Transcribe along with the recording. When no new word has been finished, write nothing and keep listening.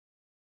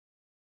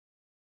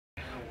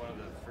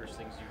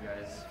things you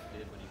guys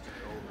did when you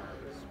took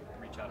over was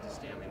reach out to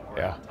Stanley Moore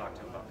and talk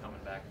to him about coming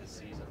back this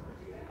season.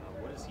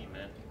 What has he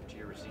meant to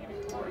your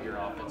receiving core, your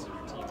offense, and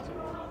your team as a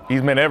whole?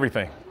 He's meant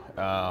everything.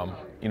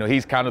 You know,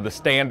 he's kind of the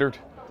standard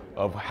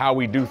of how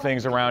we do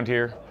things around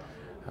here.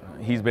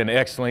 He's been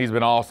excellent. He's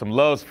been awesome.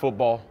 Loves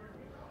football.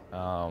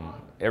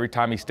 Every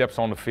time he steps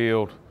on the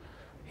field,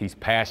 he's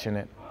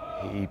passionate.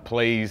 He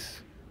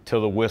plays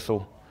till the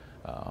whistle.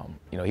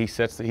 You know, he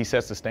sets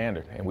the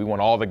standard, and we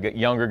want all the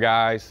younger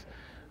guys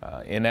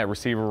in that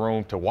receiver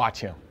room to watch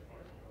him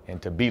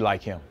and to be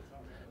like him,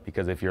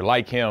 because if you're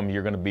like him,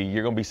 you're going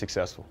to be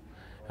successful.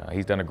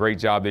 He's done a great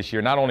job this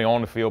year, not only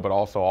on the field but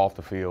also off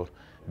the field,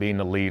 being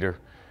the leader,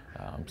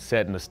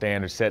 setting the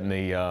standard, setting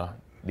the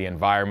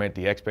environment,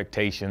 the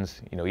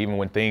expectations. You know, even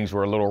when things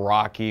were a little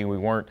rocky and we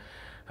weren't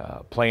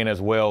playing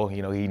as well,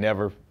 you know, he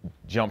never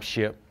jumped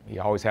ship. He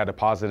always had a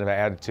positive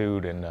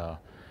attitude, and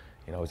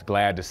you know, I'm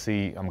glad to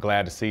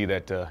see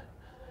that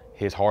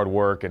his hard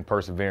work and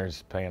perseverance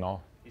is paying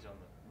off. He's on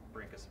the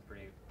brink of some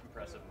pretty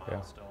impressive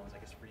milestones. I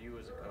guess for you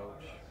as a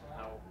coach,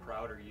 how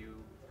proud are you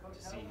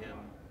to see him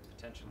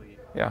potentially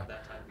that type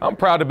of I'm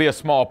proud to be a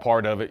small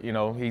part of it. You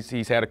know,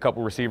 he's had a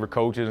couple receiver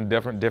coaches and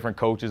different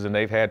coaches, and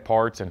they've had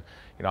parts, and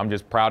you know, I'm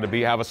just proud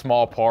to have a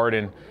small part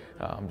and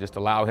just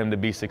allow him to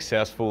be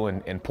successful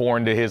and pour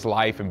into his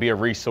life and be a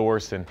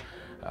resource. And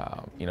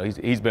you know,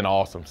 he's been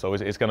awesome. So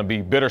it's going to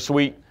be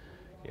bittersweet.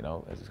 You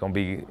know, it's going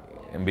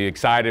to be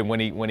excited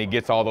when he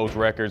gets all those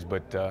records,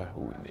 but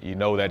you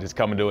know that it's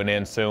coming to an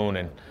end soon,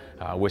 and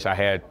I wish I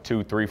had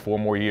 2, 3, 4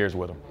 more years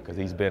with him, because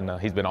he's been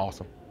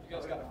awesome. You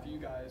guys got a few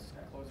guys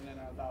closing in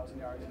on 1,000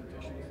 yards in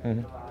addition.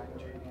 Ryan,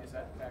 JD, is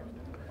that factored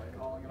into play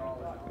calling at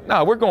all?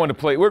 No, we're going to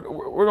play. We're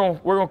going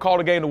to call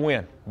the game to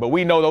win, but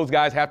we know those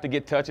guys have to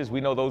get touches. We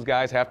know those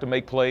guys have to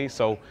make plays.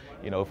 So,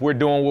 you know, if we're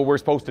doing what we're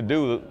supposed to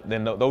do,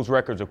 then those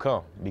records will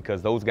come,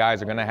 because those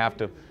guys are going to have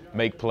to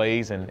make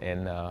plays, and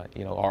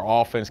you know,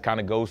 our offense kind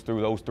of goes through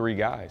those 3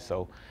 guys.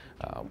 So,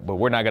 but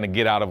we're not going to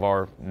get out of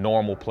our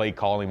normal play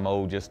calling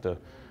mode just to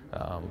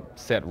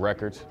set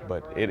records.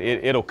 But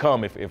it'll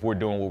come if we're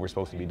doing what we're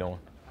supposed to be doing.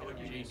 How would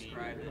you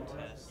describe the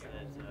test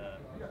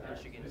that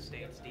Michigan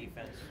State's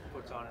defense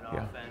puts on an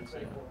offense,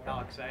 and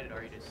how excited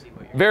are you to see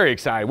what you're Very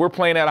excited. We're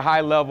playing at a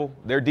high level.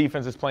 Their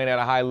defense is playing at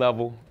a high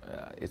level.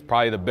 It's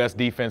probably the best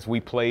defense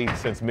we played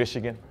since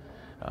Michigan.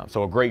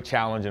 So a great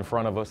challenge in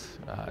front of us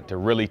to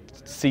really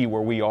see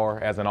where we are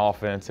as an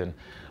offense, and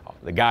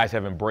the guys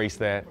have embraced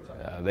that.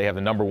 They have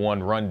the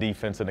 #1 run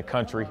defense in the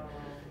country,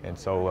 and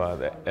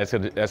so that's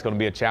going to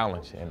be a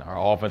challenge. And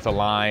our offensive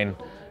line,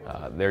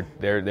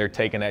 they're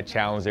taking that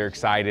challenge. They're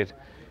excited,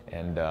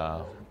 and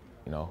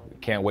you know,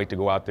 can't wait to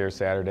go out there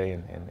Saturday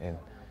and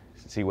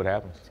see what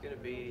happens. It's going to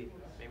be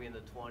maybe in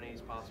the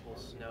 20s, possible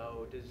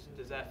snow.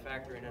 Does that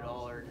factor in at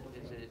all, or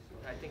is it?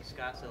 I think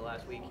Scott said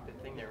last week the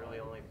thing that really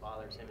only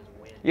bothers him is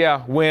wind.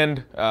 Yeah,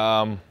 wind.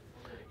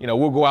 You know,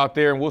 we'll go out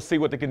there and we'll see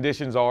what the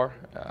conditions are.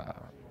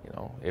 You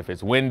know, if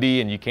it's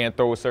windy and you can't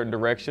throw a certain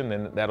direction,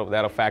 then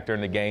that'll factor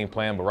in the game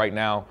plan. But right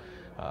now,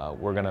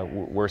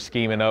 we're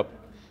scheming up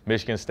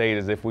Michigan State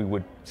as if we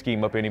would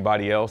scheme up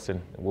anybody else,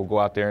 and we'll go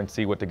out there and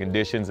see what the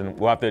conditions, and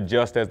we'll have to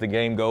adjust as the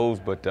game goes.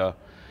 But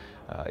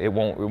it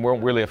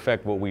won't really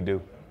affect what we do.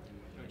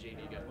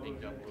 JD got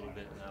dinged up a little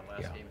bit in that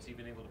last game. Has he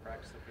been able to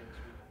practice okay this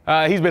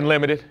week?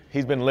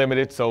 He's been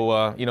limited.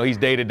 So, you know, he's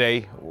day to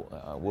day.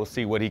 We'll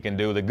see what he can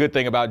do. The good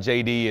thing about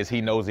JD is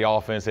he knows the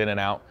offense in and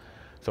out.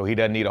 So he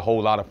doesn't need a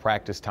whole lot of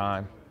practice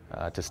time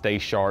to stay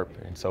sharp.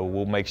 And so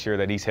we'll make sure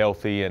that he's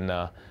healthy, and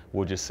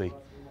we'll just see.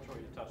 Troy,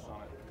 you touched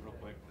on it real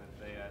quick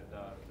that they had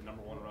the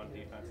 #1 run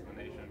defense in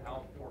the nation. How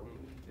important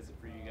is it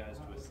for you guys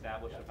to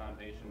establish a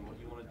foundation? What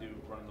do you want to do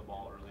running the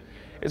ball early in the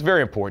game? It's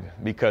very important,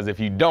 because if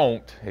you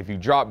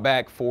drop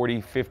back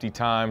 40, 50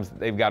 times,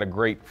 they've got a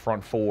great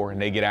front 4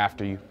 and they get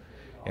after you.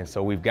 And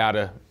so we've got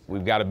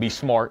to be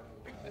smart,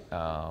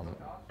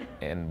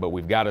 but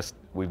we've got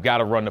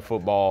to run the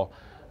football.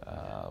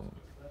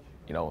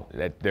 You know,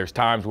 that there's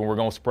times when we're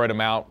going to spread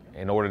them out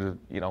in order to,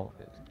 you know,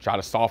 try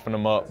to soften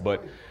them up,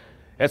 but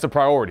that's a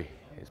priority.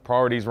 His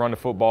priority is run the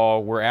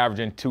football. We're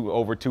averaging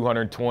over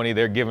 220.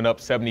 They're giving up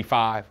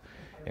 75.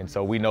 And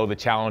so we know the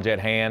challenge at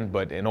hand,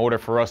 but in order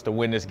for us to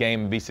win this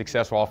game and be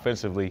successful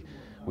offensively,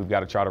 we've got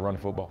to try to run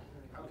the football.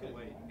 With the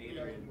way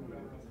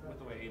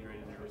Adrian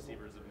and your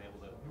receivers have been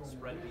able to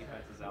spread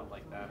defenses out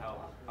like that,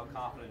 how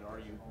confident are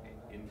you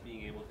in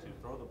being able to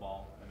throw the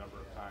ball a number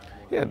of times?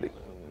 Yeah,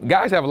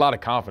 guys have a lot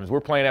of confidence.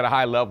 We're playing at a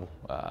high level,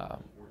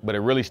 but it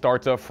really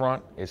starts up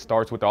front. It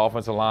starts with the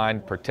offensive line,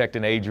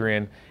 protecting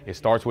Adrian. It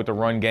starts with the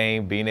run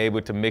game, being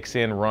able to mix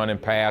in run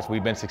and pass.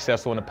 We've been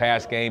successful in the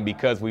pass game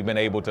because we've been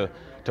able to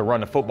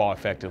run the football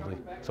effectively.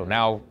 So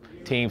now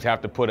teams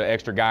have to put an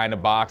extra guy in the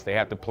box. They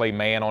have to play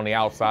man on the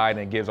outside, and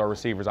it gives our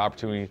receivers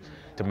opportunity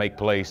to make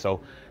plays.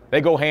 So they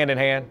go hand in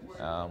hand.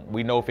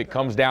 We know if it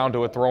comes down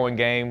to a throwing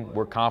game,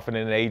 we're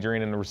confident in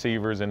Adrian and the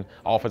receivers and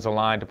offensive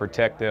line to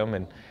protect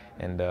them.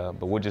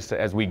 But we'll just,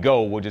 as we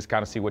go, we'll just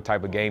kind of see what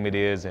type of game it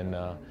is and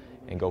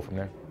go from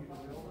there.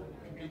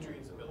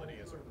 Adrian's ability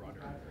as a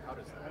runner, how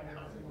does that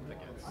come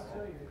against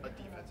a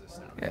defensive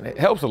snap? And it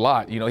helps a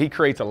lot. You know, he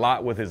creates a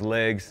lot with his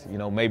legs. You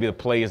know, maybe the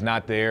play is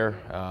not there.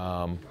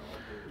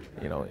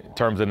 You know, in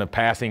terms of the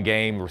passing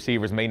game,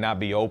 receivers may not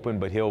be open,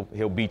 but he'll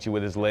beat you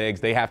with his legs.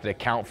 They have to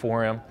account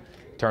for him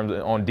in terms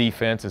of on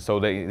defense, and so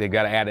they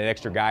got to add an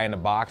extra guy in the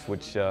box,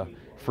 which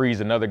frees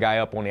another guy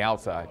up on the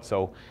outside.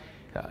 So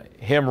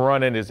him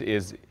running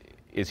is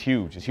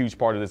huge. It's a huge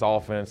part of this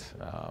offense.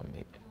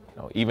 You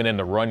know, even in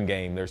the run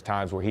game, there's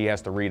times where he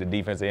has to read a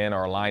defensive end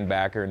or a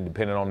linebacker, and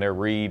depending on their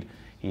read,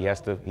 he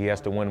has to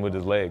win with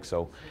his legs.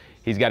 So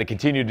he's got to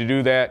continue to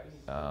do that.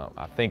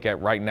 I think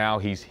right now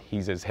he's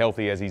as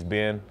healthy as he's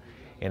been,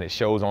 and it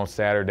shows on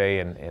Saturday,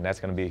 and that's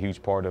going to be a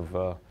huge part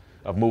of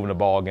moving the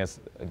ball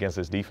against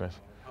this defense.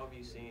 How have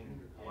you seen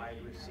wide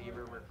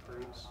receiver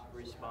recruits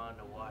respond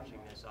to watching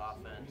this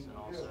offense, and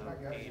also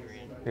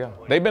Adrian? Yeah,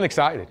 they've been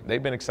excited.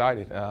 They've been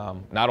excited.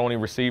 Not only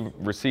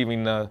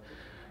receiving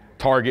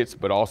targets,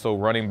 but also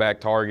running back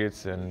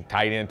targets and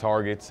tight end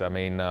targets. I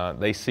mean,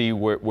 they see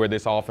where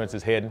this offense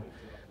is heading,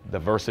 the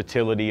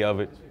versatility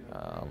of it,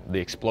 the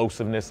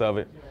explosiveness of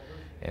it,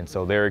 and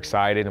so they're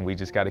excited. And we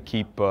just got to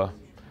keep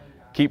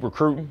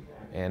recruiting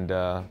and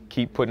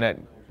keep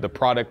putting the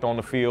product on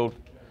the field,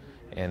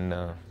 and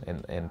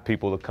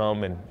people to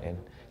come and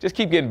just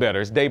keep getting better.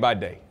 It's day by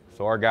day.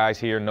 So our guys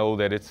here know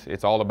that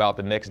it's all about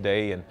the next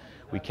day, and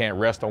we can't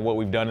rest on what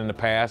we've done in the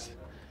past,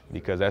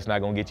 because that's not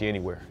going to get you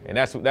anywhere. And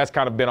that's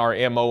kind of been our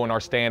MO and our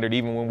standard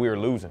even when we were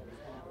losing.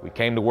 We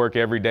came to work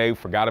every day,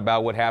 forgot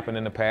about what happened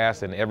in the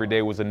past, and every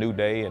day was a new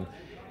day.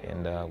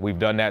 And we've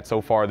done that so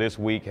far this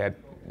week.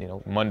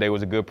 Monday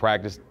was a good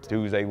practice,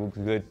 Tuesday was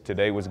good,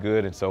 today was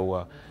good, and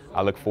so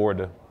I look forward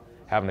to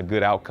having a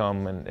good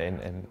outcome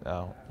and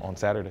on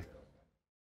Saturday.